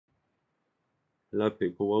Hello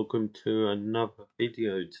people, welcome to another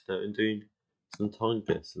video. Today I'm doing some time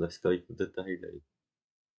guess. Let's go for the daily.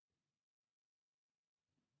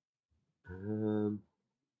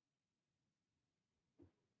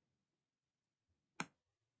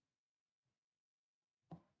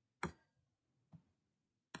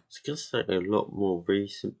 It's gonna say a lot more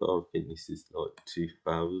recent, but I think this is like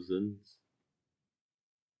 2000s.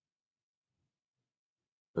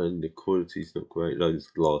 And the quality's not great. Those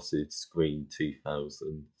glasses screen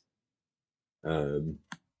 2000s.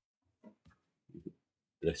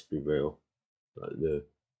 Let's be real. Like the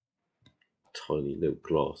tiny little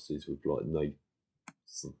glasses with like no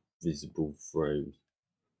visible frames.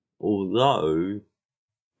 Although,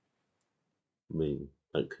 I mean,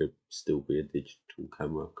 that could still be a digital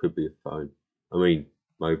camera, could be a phone. I mean,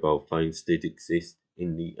 mobile phones did exist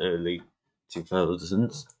in the early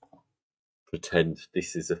 2000s. Pretend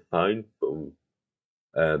this is a phone, but,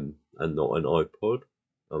 and not an iPod.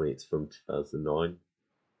 I mean, it's from 2009,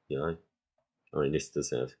 you know. I mean, this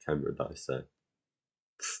doesn't have a camera though, so.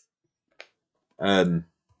 No,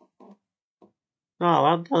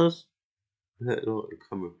 that does look like a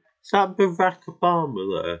camera. Is that Barack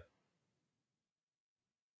Obama there? I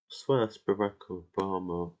swear that's Barack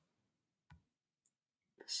Obama.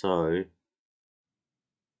 So,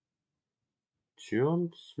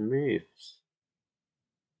 John Smith's.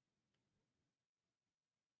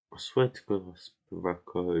 I swear to God, that's Barack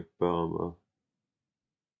Obama.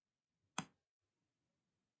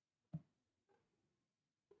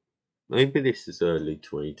 Maybe this is early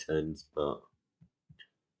 2010s, but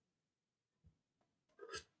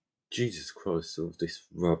Jesus Christ, all this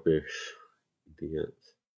rubbish.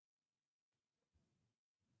 Idiots.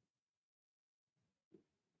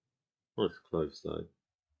 Nice clothes though.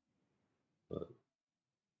 But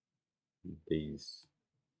these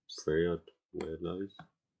three, I'd wear those.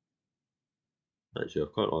 Actually, I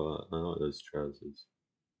quite like that. I like those trousers.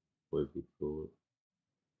 Wavy forward.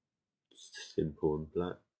 Just simple and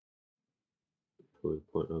black. Probably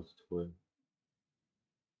quite nice to wear.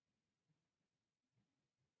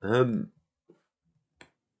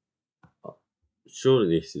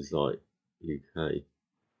 Surely this is like UK.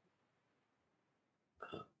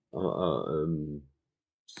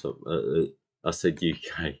 I said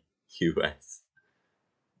UK, US,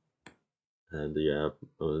 and yeah,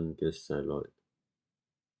 I'm gonna say like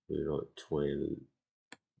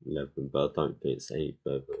 2011, but I don't think it's any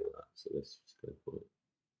further than that. So let's just go for it.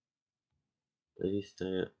 They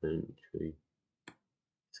stay at entry.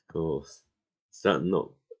 Of course, is that not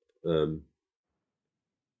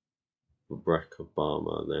Barack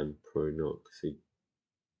Obama then? Probably not, because he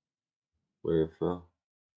with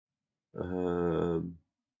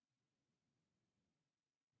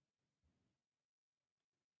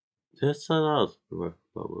did I say that was Barack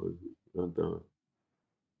Obama? I don't know.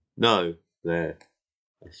 No, there.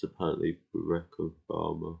 That's apparently Barack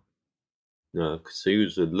Obama. No, because he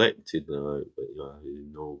was elected now, but his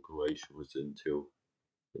inauguration was until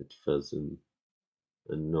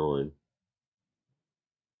 2009.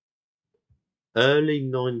 Early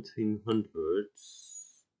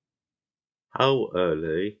 1900s. How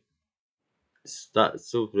early? That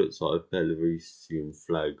sort of looks like a Belarusian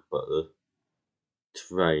flag, but the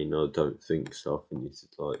terrain, I don't think so. I think this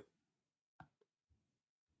is like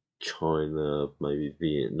China, maybe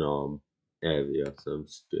Vietnam area, so I'm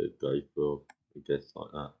just gonna go for, I guess,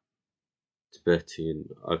 like that. Tibetan,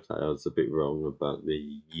 okay, I was a bit wrong about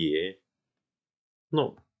the year.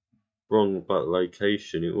 Not wrong about the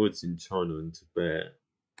location, it was in China and Tibet.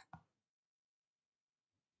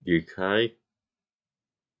 UK,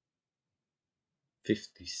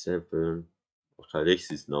 57. Okay,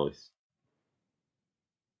 this is nice.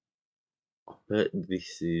 I bet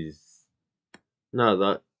this is.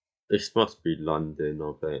 No, this must be London,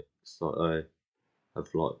 I bet. It's like they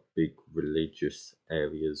have like big religious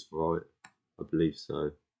areas, right? I believe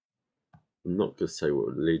so. I'm not gonna say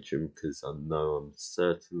what religion because I know I'm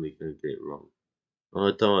certainly gonna get it wrong.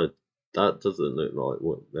 I don't. That doesn't look like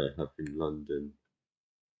what they have in London.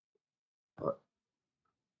 Oh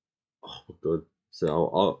my god.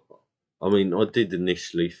 So I mean, I did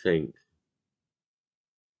initially think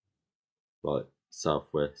like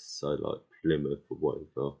southwest, so like Plymouth or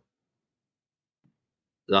whatever.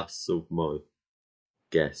 That's sort of my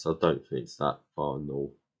guess. I don't think it's that far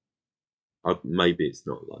north. Maybe it's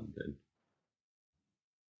not London.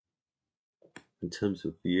 In terms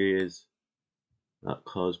of years, that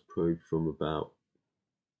car's probably from about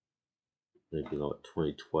maybe like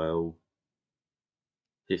 2012.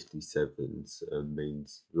 57s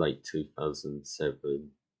means late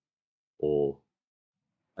 2007 or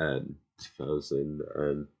 2000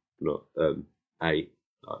 and not 08,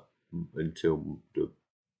 like, until the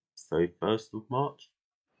 31st of March,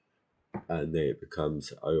 and then it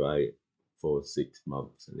becomes 08 for 6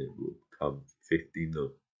 months, and it will become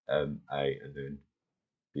 58, and then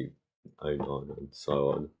be 09 and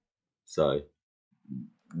so on. So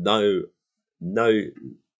no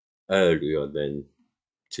earlier than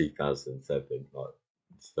 2007, like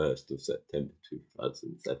 1st of September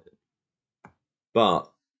 2007.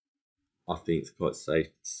 But I think it's quite safe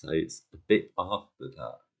to say it's a bit after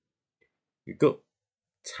that. You've got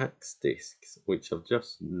tax discs, which I've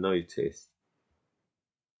just noticed.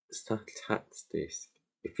 It's that tax disc.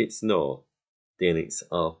 If it's not, then it's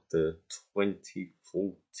after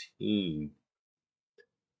 2014,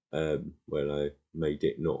 when I made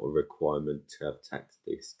it not a requirement to have tax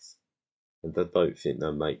discs. And I don't think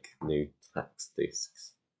they make new tax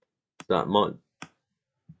discs. That might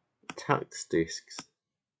tax discs.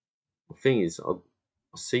 The thing is, I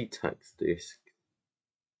see tax disc.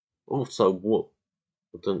 Also, what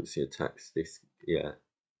I don't see a tax disc. Yeah,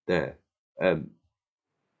 there.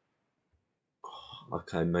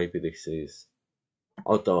 Okay, maybe this is.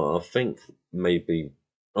 I don't. I think maybe.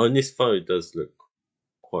 And this photo does look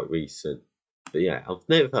quite recent, but yeah, I've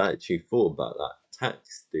never actually thought about that.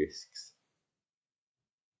 Tax discs.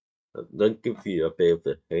 They'll give you a bit of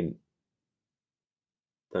a hint,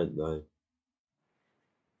 don't they?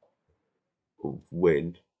 Of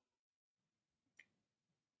when.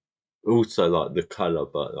 Also, like the color,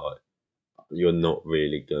 but like you're not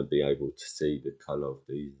really going to be able to see the color of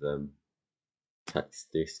these tax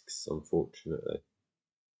discs, unfortunately.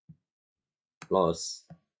 Like,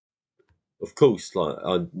 of course, like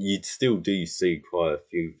you'd still do see quite a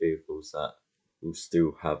few vehicles that will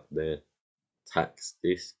still have their tax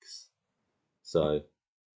discs. So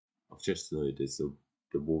I've just noticed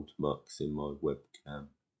the watermarks in my webcam.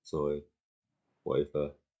 Sorry,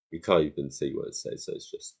 whatever. You can't even see what it says, so it's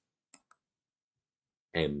just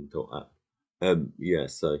m.app. Yeah,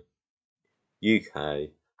 so UK.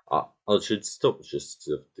 I should stop just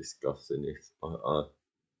discussing this.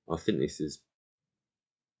 I think this is.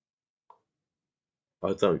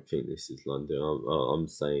 I don't think this is London. I'm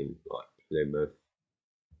saying like Plymouth,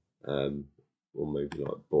 or maybe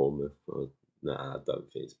like Bournemouth. Nah, I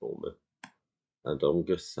don't think it's Bournemouth. And I'm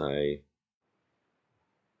gonna say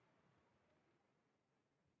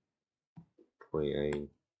 28.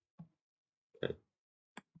 Okay.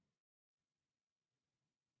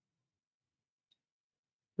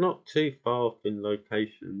 Not too far off in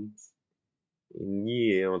locations. In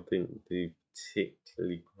year, I didn't do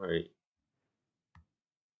particularly great.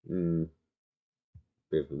 Bit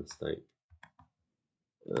of a mistake.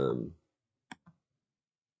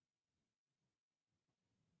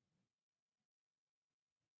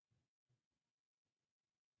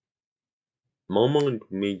 My mind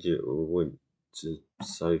immediately went to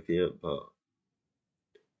Soviet, but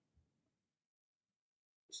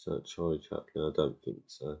it's not Charlie Chaplin. I don't think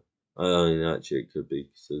so. I mean, actually, it could be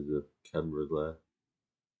because of the camera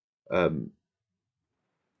there.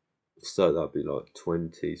 So that'd be like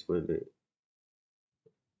 20s, wouldn't it?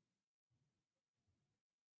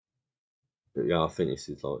 But yeah, I think this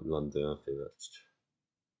is like London. I think that's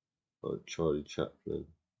like Charlie Chaplin.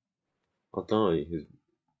 I don't know. His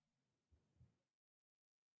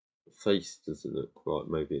face doesn't look right.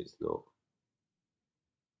 Maybe it's not.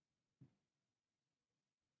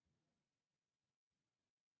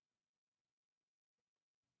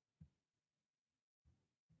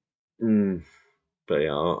 But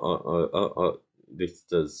yeah, this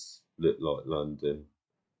does look like London.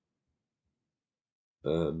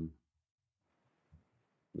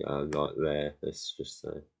 Yeah, like there. Let's just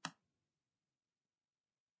say.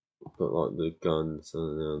 But like the guns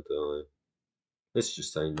and the other. Let's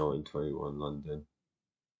just say 1921 London.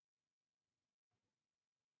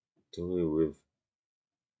 Dealing with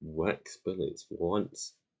wax bullets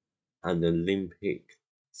once, an Olympic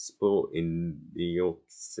sport in New York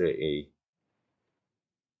City.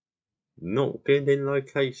 Not good in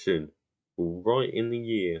location. Right in the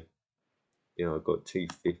year. Yeah, I got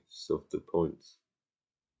 2/5 of the points.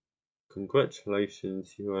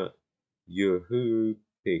 Congratulations, you're at Yahoo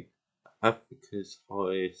Pig, Africa's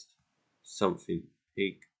highest something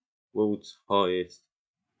pig, world's highest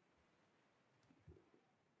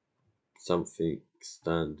something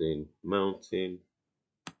standing mountain.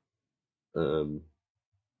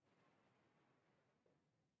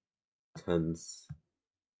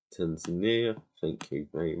 Tanzania, thank you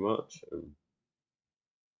very much.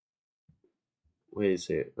 Where is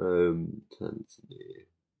it? Tanzania.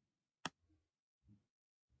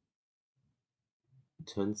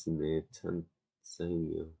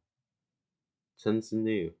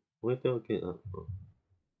 Tanzania. Where did I get that from?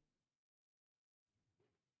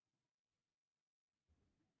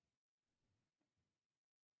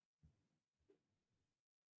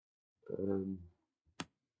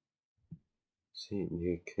 See it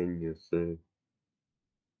near Kenya, so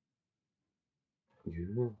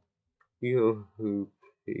yeah, Yahoo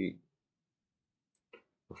Peak.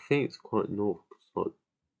 I think it's quite north, cause like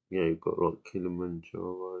you've got like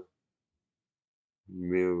Kilimanjaro,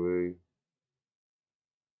 Meru.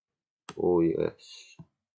 Oh yes,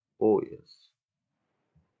 oh yes.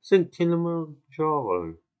 It's in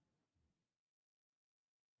Kilimanjaro,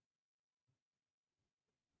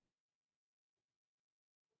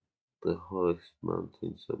 the highest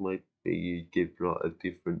mountain. So maybe you give like a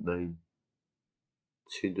different name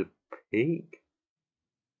to the peak.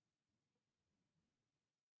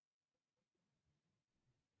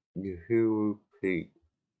 Yahoo Peak.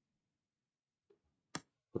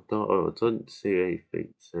 I don't see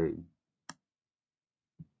anything saying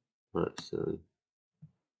actually.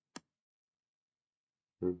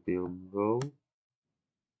 Maybe I'm wrong.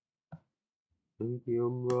 Maybe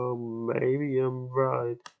I'm wrong. Maybe I'm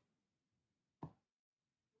right.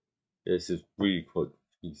 Yeah, this is really quite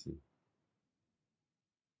confusing.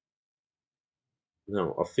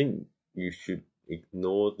 Now, I think you should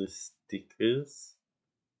ignore the stickers.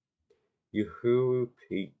 Uhuru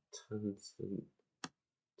Peak, Tanzania.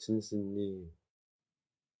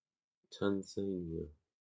 Tanzania.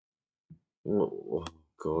 Oh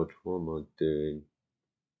God, what am I doing?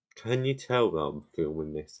 Can you tell that I'm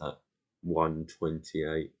filming this at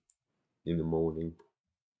 1:28 in the morning?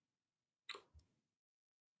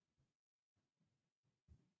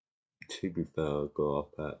 To be fair, I got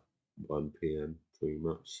up at 1 p.m. pretty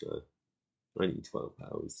much, so only 12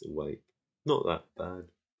 hours awake. Not that bad.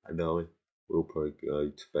 And I will probably go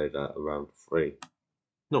to bed at around 3.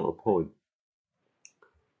 Not a point.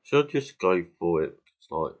 Should I just go for it?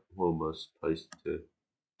 It's like, what am I supposed to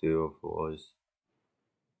do otherwise?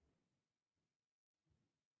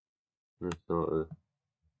 It's not a,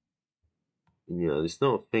 it's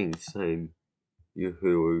not a thing saying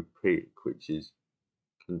Uhuru Peak, which is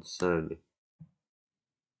concerning.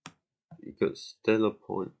 You got still a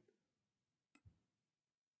point.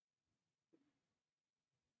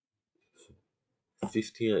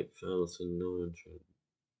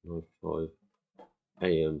 58,995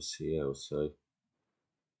 AMCL, so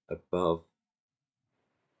above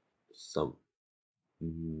some. I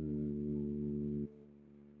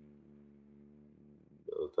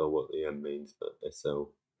don't know what the M means, but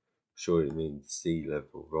SL surely means sea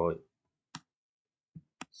level, right?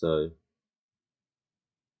 So,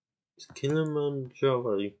 is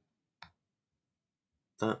Kilimanjaro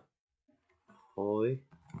that high?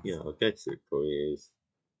 Yeah, I guess it probably is.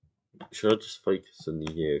 Should I just focus on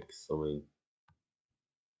the year? Because, I mean,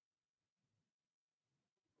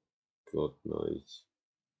 God knows.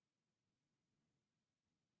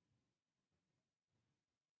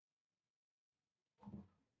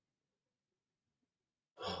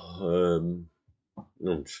 I'm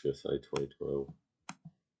just going to say 2012.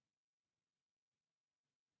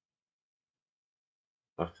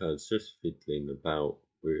 Okay, it's just fiddling about,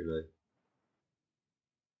 really.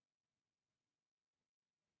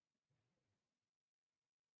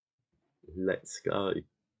 Let's go.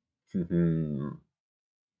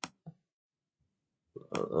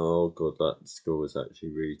 Oh God, that score was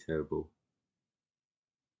actually really terrible.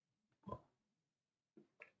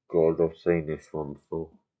 God, I've seen this one before.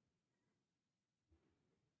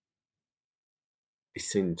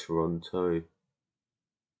 It's in Toronto.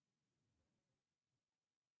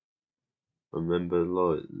 I remember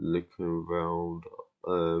like looking around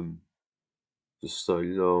for so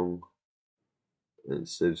long, and it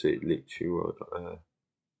says it literally right there.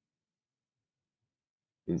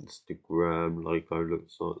 Instagram logo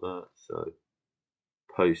looks like that. So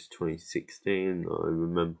post 2016, I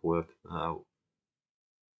remember working out.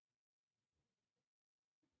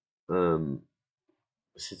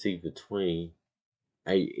 This is either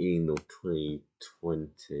 2018 or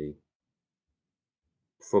 2020.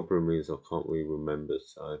 Problem is I can't really remember,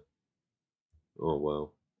 so oh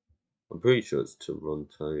well. I'm pretty sure it's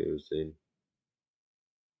Toronto it was in.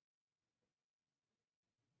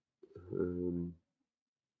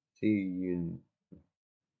 The University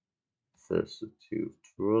of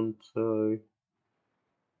Toronto.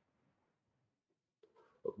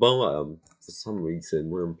 Well, for some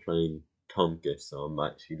reason, when I'm playing TimeGuessr, I'm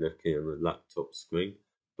actually looking at the laptop screen.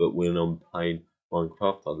 But when I'm playing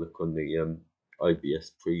Minecraft, I look on the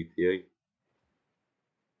OBS preview,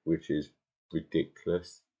 which is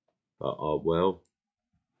ridiculous. But oh well.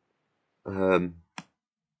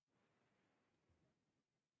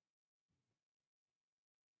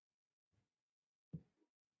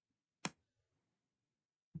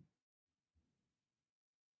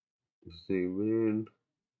 Zoom in.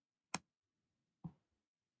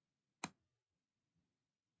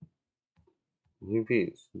 Maybe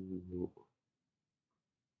it's not.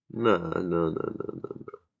 No.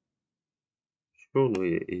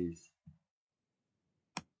 Surely it is.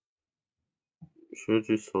 Should I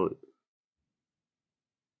just like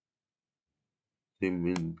zoom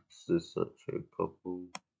in? There's such a couple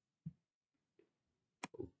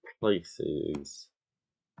of places.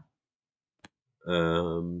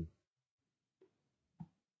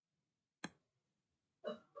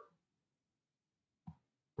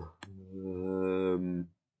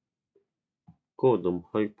 God, I'm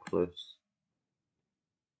hopeless.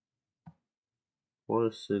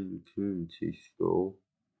 Ryerson Community School.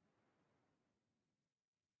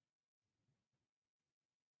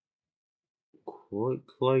 Quite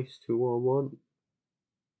close to what I want.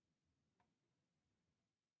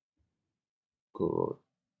 Got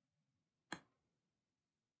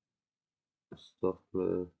stuff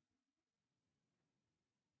there.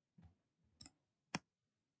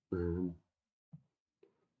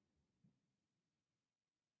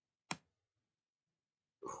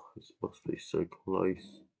 This must be so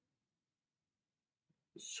close.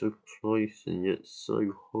 So close and yet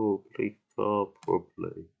so horribly far,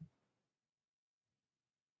 probably.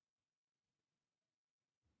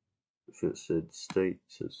 If it said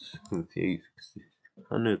states, it's confused because it's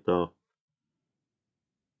Canada.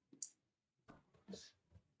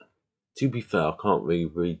 To be fair, I can't really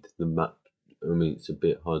read the map. I mean, it's a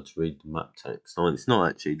bit hard to read the map text. I mean, it's not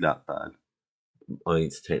actually that bad. I mean,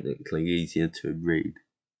 it's technically easier to read.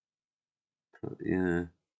 But yeah.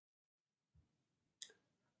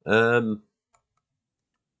 Oh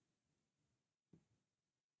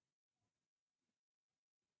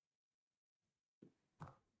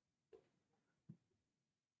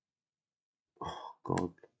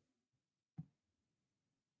God.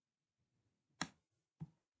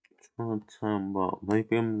 Trying to turn up.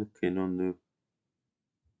 Maybe I'm looking on the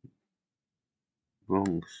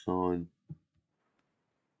wrong side.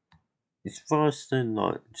 It's faster than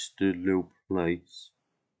like just a little place.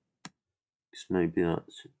 Because maybe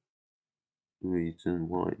that's the reason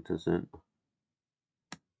why it doesn't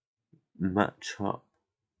match up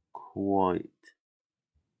quite.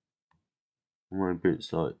 Maybe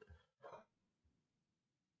it's like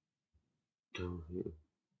down here.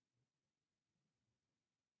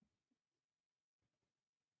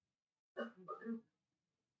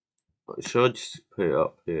 Should I just put it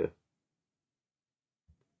up here?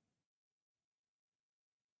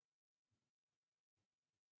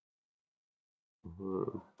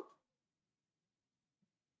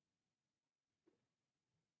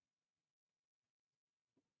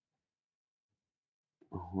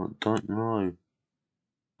 I don't know.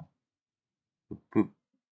 The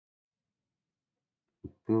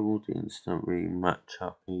buildings don't really match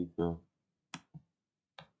up either.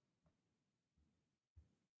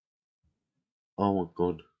 Oh my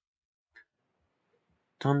God.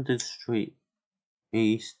 Dundas Street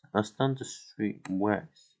East. That's Dundas Street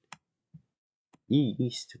West.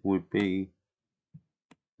 East would be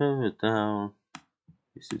further down.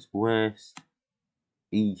 This is West.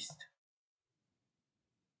 East.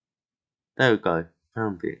 There we go.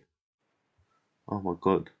 Found it. Oh my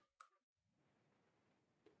God.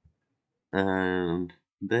 And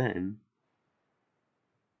then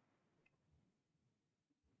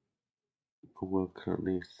I work out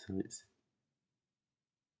this. So it's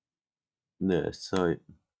there. So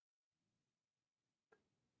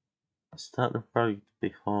is that the road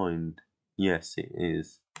behind? Yes, it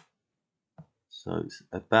is. So it's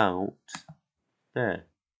about there.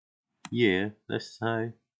 Year, let's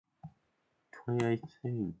say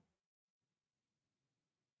 2018.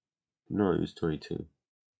 No, it was 22.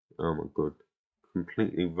 Oh my God.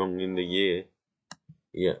 Completely wrong in the year.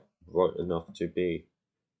 Yeah, right enough to be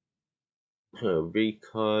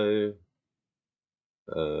Rico.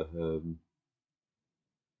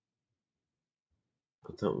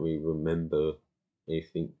 I don't really remember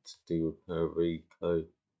anything to do with Rico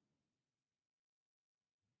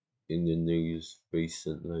in the news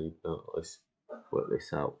recently, but let's work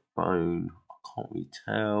this out. Phone, I can't really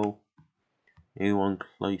tell. Anyone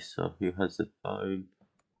closer who has a phone?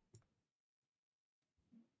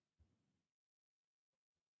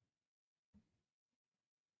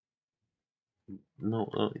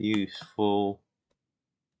 Not that useful,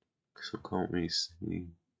 because I can't really see.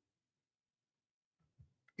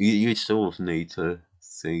 You sort of need to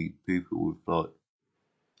see people with like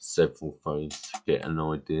several phones to get an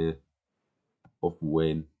idea of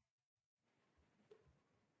when.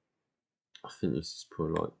 I think this is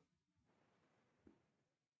probably like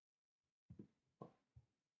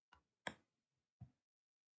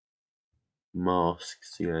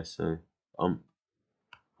masks, yeah, so I'm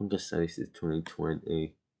gonna say this is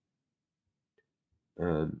 2020.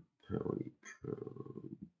 Um,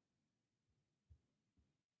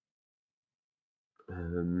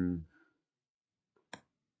 um,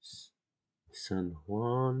 San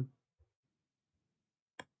Juan.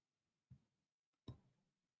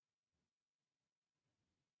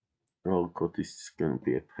 Oh god, this is gonna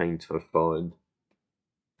be a pain to find.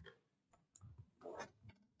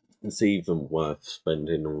 It's even worth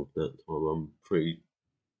spending all of that time. I'm pretty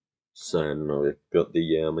certain I've got the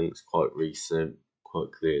year. I mean, it's quite recent,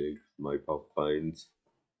 quite clearly mobile phones.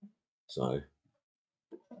 So,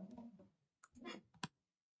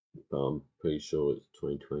 but I'm pretty sure it's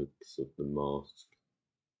 2020 because of the mask.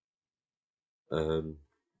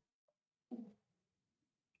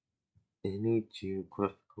 Any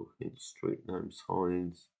geographical hints, street names,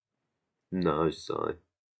 signs? No, so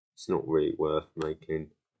it's not really worth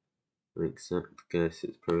making an exact guess.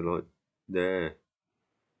 It's probably like there.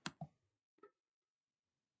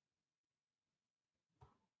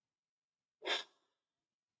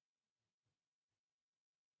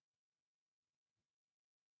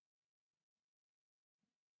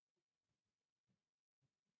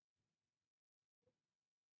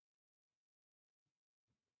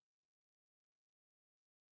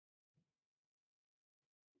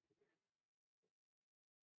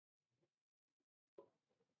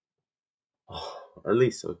 Oh, at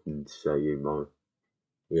least I can show you my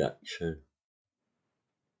reaction.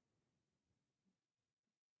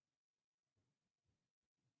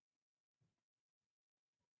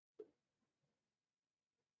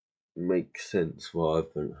 Makes sense why I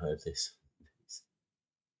haven't heard this.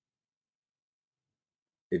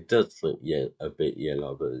 It does look a bit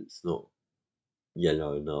yellow, but it's not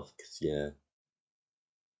yellow enough because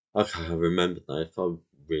okay, I remember that. If I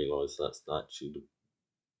realise that's actually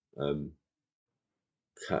the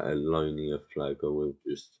Catalonia flag, I will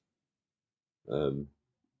just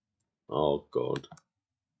oh god,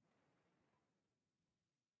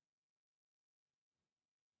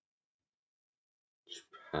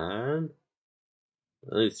 Japan.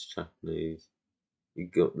 It's Japanese. You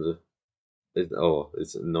got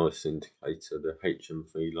it's a nice indicator. The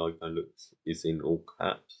HMV logo is in all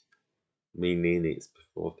caps, meaning it's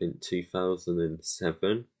before I think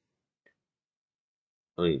 2007.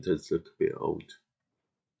 I mean, it does look a bit old.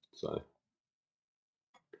 So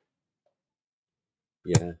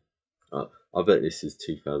yeah, I bet this is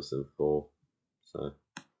 2004. So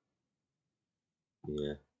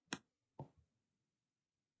yeah,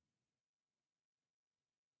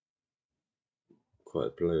 quite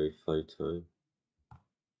a blurry photo.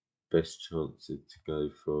 Best chances to go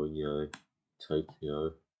for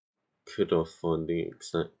Tokyo. Could I find the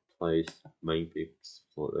exact place? Maybe it's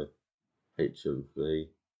like the HMV,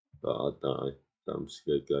 but I don't know. So I'm just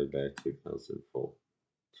gonna go there. 2004,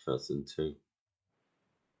 2002.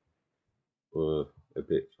 Were a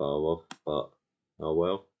bit far off, but oh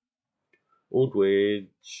well.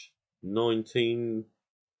 Aldwych,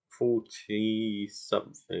 1940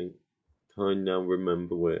 something. Can I now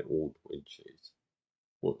remember where Aldwych is?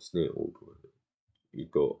 What's near Aldwych? You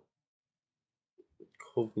got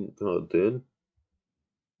Covent Garden.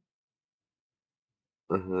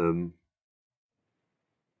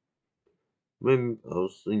 Remember I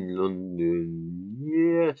was in London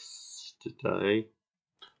yesterday.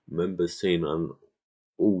 Remember seeing an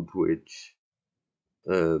Aldwych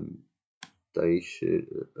station,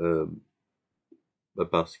 a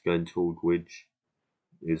bus going to Aldwych.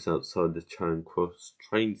 It was outside the Charing Cross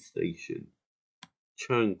train station.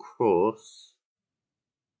 Charing Cross,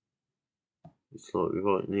 it's like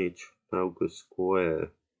right near Trafalgar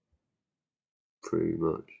Square, pretty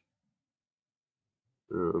much.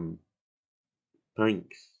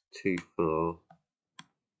 Bank's too far.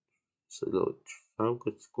 So like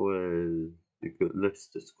Trafalgar Square, you've got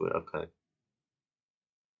Leicester Square, okay.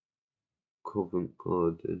 Covent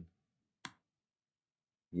Garden.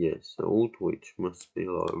 Yes, so Aldwych must be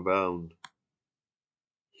like around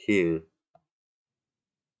here.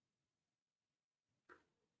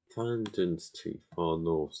 Farringdon's too far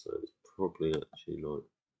north, so it's probably actually like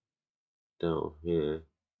down here.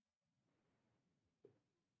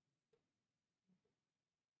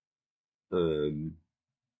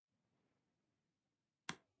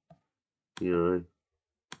 You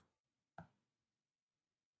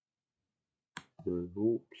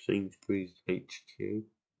know, Sainsbury's HQ.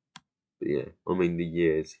 But yeah, I mean the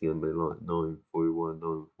year's gonna be like 941,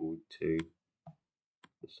 942.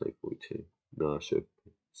 Let's say 42. No, I should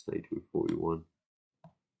have stayed with 41.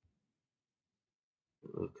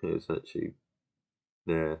 Okay, it's actually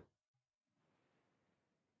there.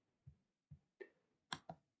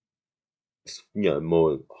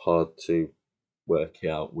 more hard to work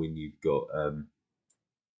out when you've got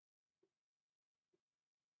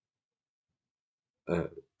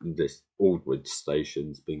this Aldridge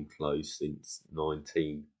station's been closed since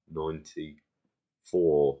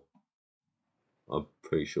 1994. I'm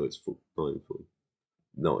pretty sure it's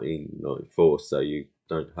 1994, so you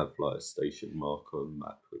don't have like a station marker on the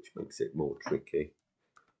map, which makes it more tricky.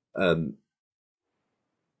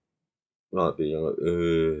 Might be like,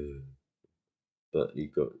 but you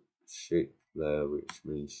got ship there, which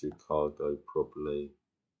means Chicago probably.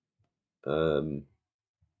 In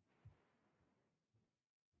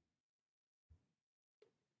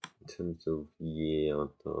terms of year,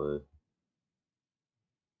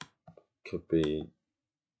 could be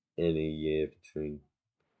any year between.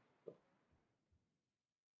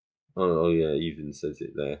 Oh yeah, it even says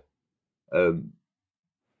it there.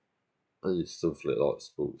 I just still feel like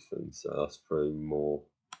sports things, so that's probably more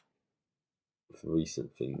of a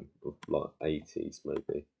recent thing of like 80s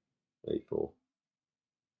maybe, 84.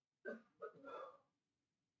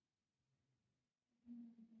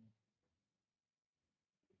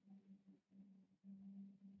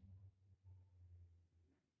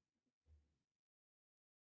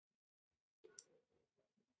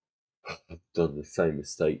 I've done the same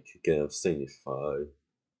mistake again. I've seen this photo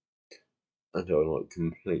and I like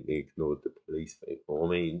completely ignored the police vehicle. I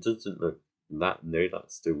mean, it doesn't look that new.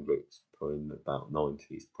 That still looks probably about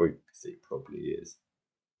 90s, probably because it probably is.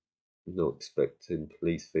 I'm not expecting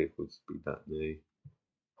police vehicles to be that new.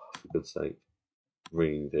 For God's sake,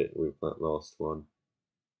 ruined it with that last one.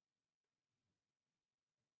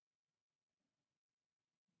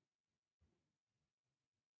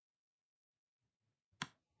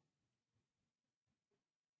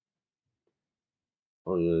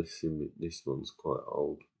 I assume this one's quite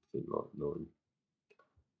old. I think like nine.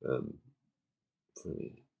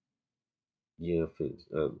 Three. Yeah, I think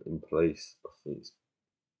in place. I think it's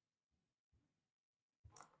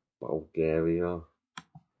Bulgaria,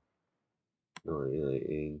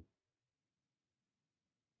 1918.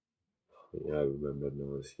 Yeah, I remember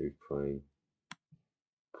now it's Ukraine.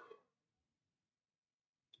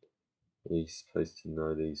 Are you supposed to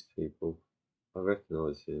know these people? I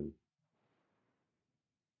recognise him.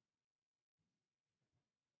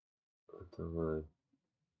 I don't know.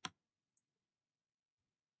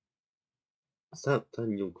 Is that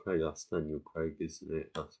Daniel Craig? That's Daniel Craig, isn't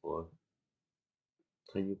it? That's why.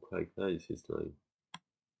 Daniel Craig, that is his name.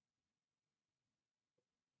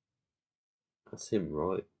 That's him,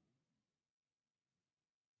 right?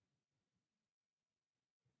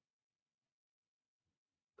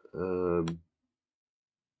 Um,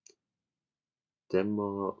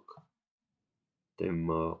 Denmark.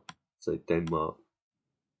 Denmark. So Denmark.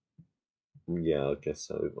 Yeah, I guess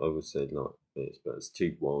so. I would say like this, but it's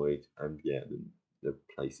too wide, and yeah, the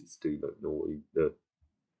places do look Norwegian. The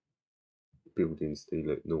buildings do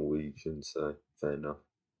look Norwegian, so fair enough.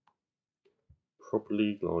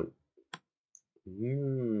 Probably like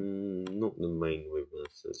not the main river,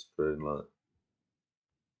 so it's probably like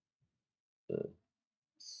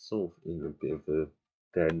sort of in a bit of a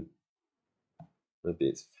then maybe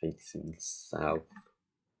it's facing south.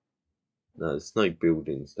 No, there's no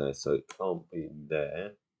buildings there, so it can't be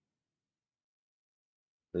there.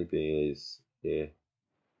 Maybe it is here.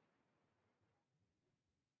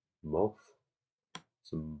 Moth.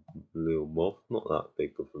 Some little moth, not that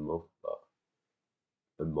big of a moth, but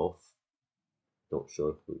a moth. Not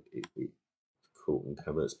sure if it's caught on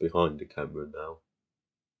camera. It's behind the camera now.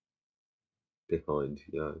 Behind,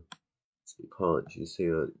 so you can't actually see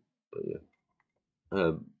it, but yeah.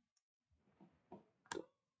 Uh,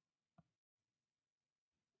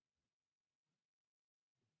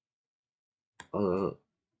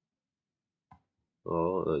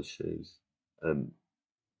 oh, those shoes. I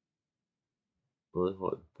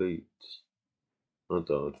like boots. I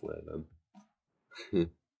don't wear them. I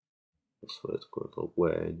swear to God, I'll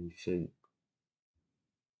wear anything.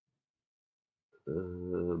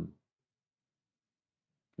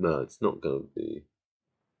 No, it's not going to be.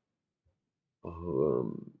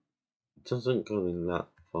 It doesn't go in that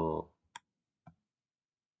far.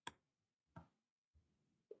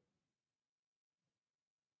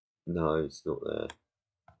 No, it's not there.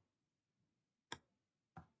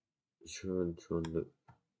 Try and look.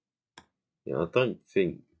 Yeah, I don't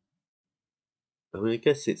think. I mean, I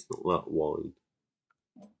guess it's not that wide.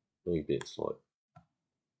 Maybe it's like.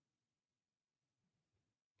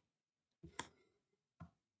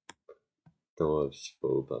 No, I've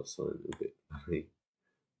spoiled that something a bit funny.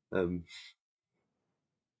 Um,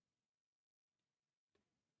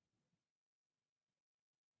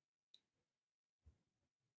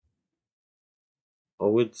 I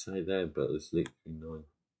would say there, but there's literally no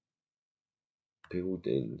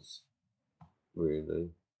buildings, really,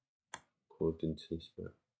 according to this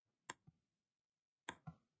map.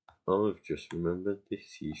 I've just remembered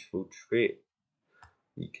this useful trick.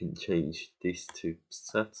 You can change this to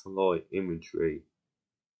satellite imagery.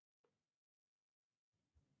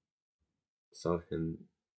 So I can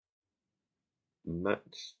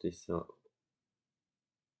match this up.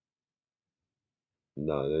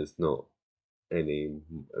 No, there's not any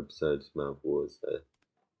absurd amount of wars there.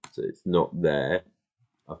 So it's not there,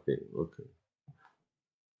 I think. Okay.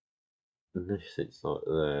 Unless it's like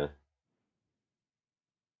there.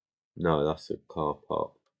 No, that's a car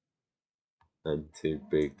park. And too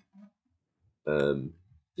big. Yeah,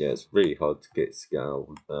 it's really hard to get scale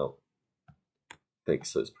without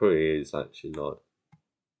things. So it probably is actually like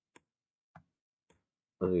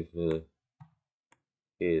over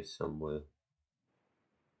here somewhere.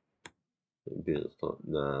 Maybe it's like,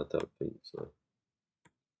 nah, I don't think so.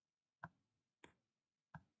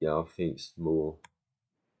 Yeah, I think it's more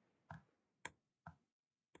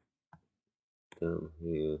down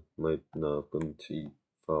here. Maybe, no, I've gone too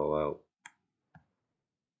far out.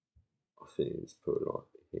 I think it's probably like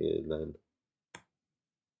here then.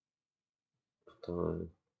 I don't know.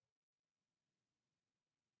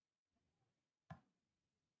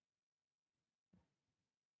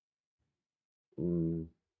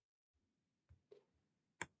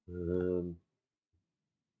 Um,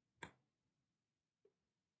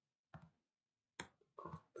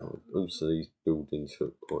 also, these buildings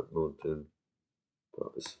look quite modern,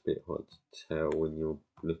 but it's a bit hard to tell when you're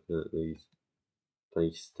looking at these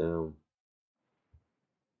face down.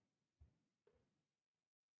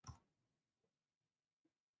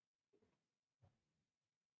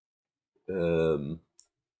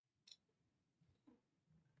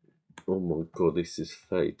 Oh my god, this is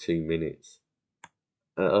 32 minutes.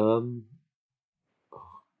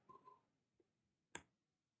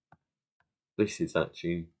 This is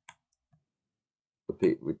actually a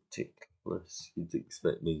bit ridiculous. You'd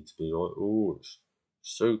expect me to be like, oh, it's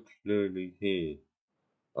so clearly here.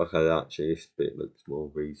 Okay, actually, this bit looks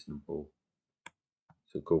more reasonable.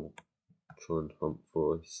 So go try and hunt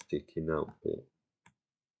for a sticking out bit.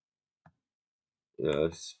 Yeah,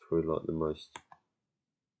 this is probably like the most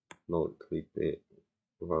likely bit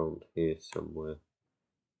around here somewhere.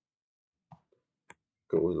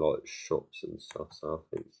 Got all like shops and stuff, so I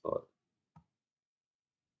think it's like,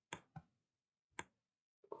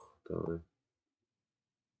 don't know.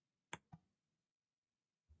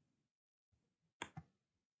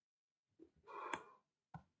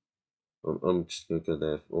 I'm just gonna go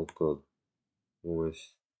there. Oh god,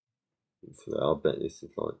 almost for that. I bet this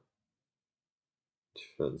is like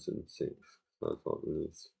 2006. That's like when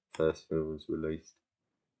his first film was released.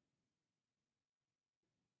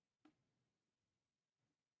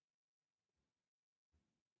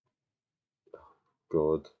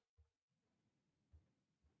 God.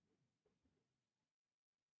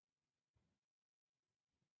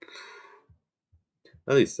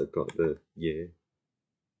 At least I got the year.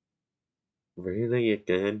 Really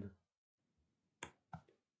again?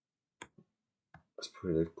 That's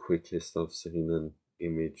probably the quickest I've seen an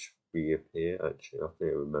image reappear. Actually, I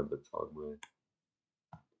think I remember a time where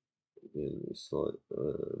it's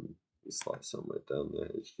like somewhere down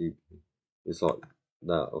there. It's like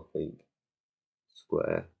that. I think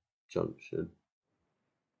Square Junction.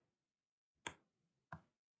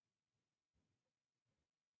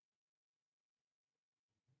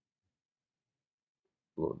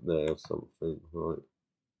 Like there or something, right?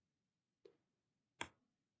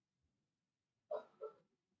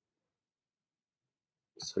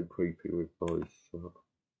 So creepy with both.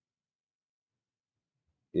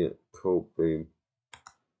 Yeah, cool, boom.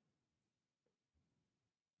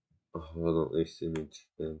 Oh, I got this image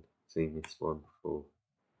then. Seen this one before.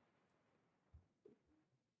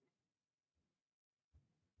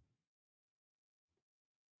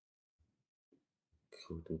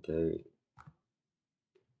 Golden Gate.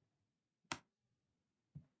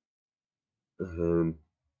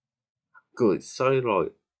 God, it's so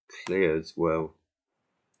like clear as well.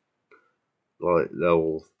 Like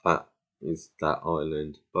all that is that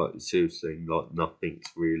island, but seriously, like nothing's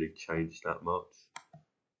really changed that much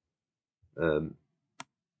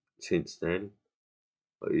since then.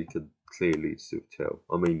 But you can clearly still tell.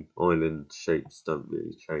 I mean, island shapes don't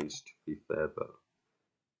really change, to be fair, but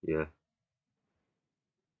yeah.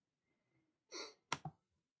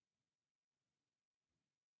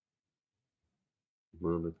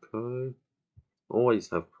 Monaco. Always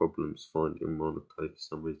have problems finding Monaco for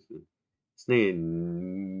some reason. It's near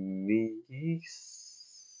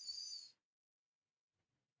Nice.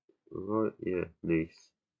 Right, yeah, Nice.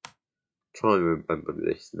 Try and remember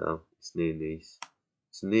this now. It's near Nice.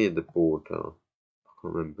 It's near the border. I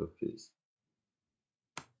can't remember if it's.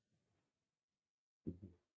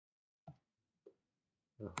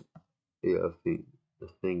 Yeah, I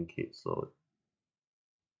think it's like.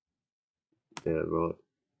 Yeah, right.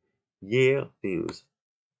 Yeah, I think it was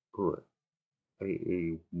right.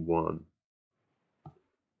 81.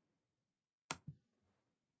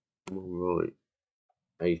 Alright.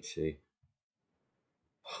 80.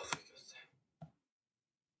 Oh, for God's sake.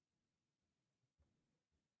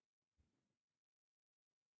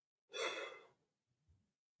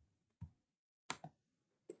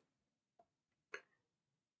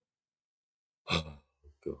 Oh,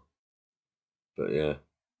 God. But yeah.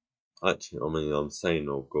 Actually, I mean, I'm saying,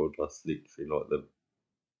 oh God, that's literally like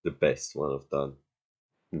the best one I've done.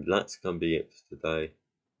 And that's going to be it for today.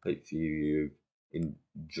 Hopefully you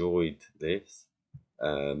enjoyed this.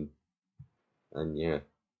 And yeah,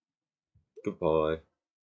 goodbye.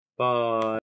 Bye.